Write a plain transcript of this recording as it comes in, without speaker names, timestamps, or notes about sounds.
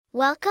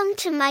Welcome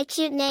to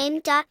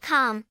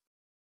mycutename.com.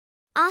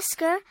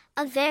 Oskar,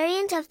 a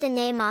variant of the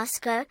name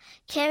Oskar,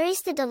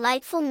 carries the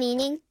delightful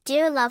meaning,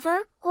 deer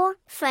lover, or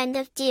friend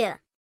of deer.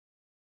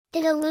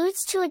 It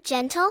alludes to a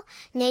gentle,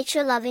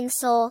 nature-loving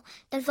soul,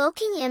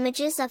 evoking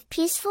images of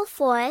peaceful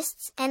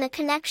forests and a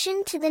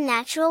connection to the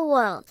natural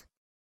world.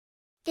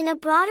 In a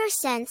broader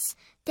sense,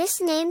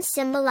 this name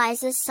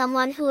symbolizes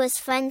someone who is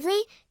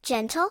friendly,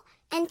 gentle,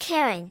 and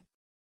caring.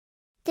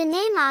 The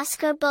name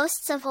Oskar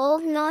boasts of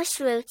Old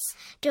Norse roots,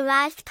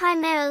 derived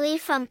primarily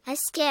from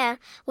Oskar,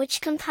 which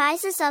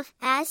comprises of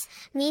as,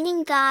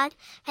 meaning God,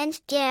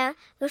 and ger,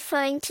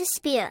 referring to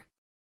spear.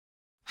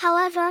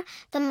 However,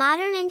 the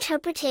modern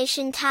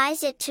interpretation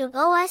ties it to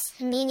os,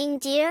 meaning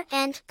deer,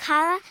 and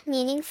kara,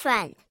 meaning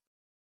friend.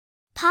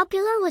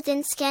 Popular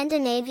within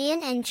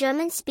Scandinavian and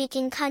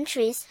German-speaking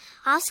countries,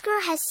 Oskar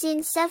has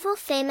seen several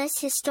famous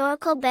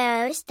historical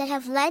bearers that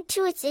have led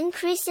to its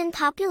increase in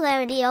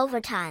popularity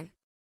over time.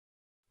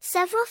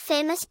 Several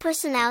famous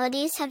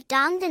personalities have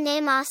donned the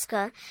name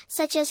Oskar,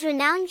 such as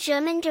renowned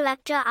German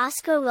director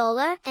Oskar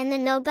Rohler and the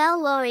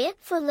Nobel laureate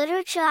for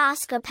literature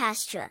Oskar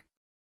Pasture.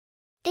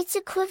 Its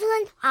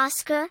equivalent,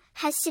 Oskar,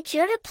 has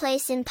secured a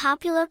place in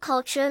popular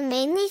culture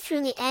mainly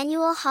through the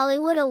annual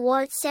Hollywood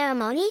Awards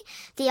ceremony,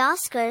 the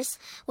Oscars,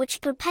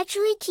 which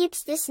perpetually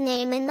keeps this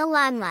name in the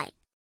limelight.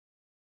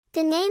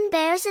 The name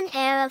bears an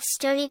air of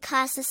sturdy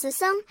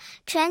classicism,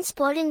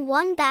 transporting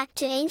one back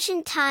to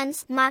ancient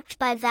times marked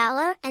by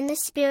valor and the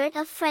spirit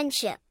of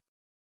friendship.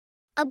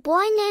 A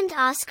boy named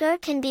Oskar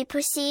can be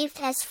perceived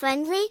as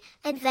friendly,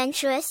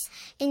 adventurous,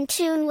 in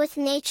tune with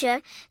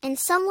nature, and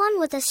someone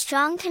with a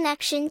strong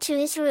connection to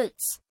his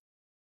roots.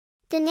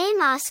 The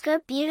name Oskar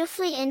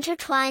beautifully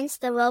intertwines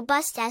the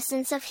robust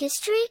essence of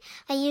history,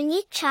 a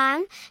unique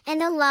charm,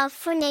 and a love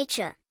for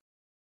nature.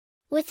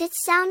 With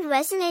its sound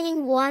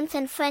resonating warmth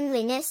and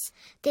friendliness,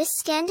 this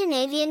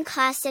Scandinavian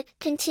classic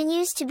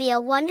continues to be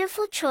a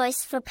wonderful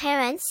choice for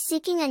parents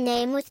seeking a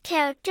name with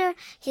character,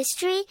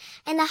 history,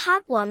 and a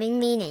heartwarming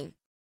meaning.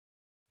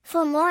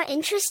 For more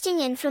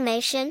interesting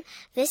information,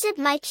 visit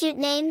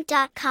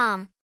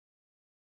mycutename.com.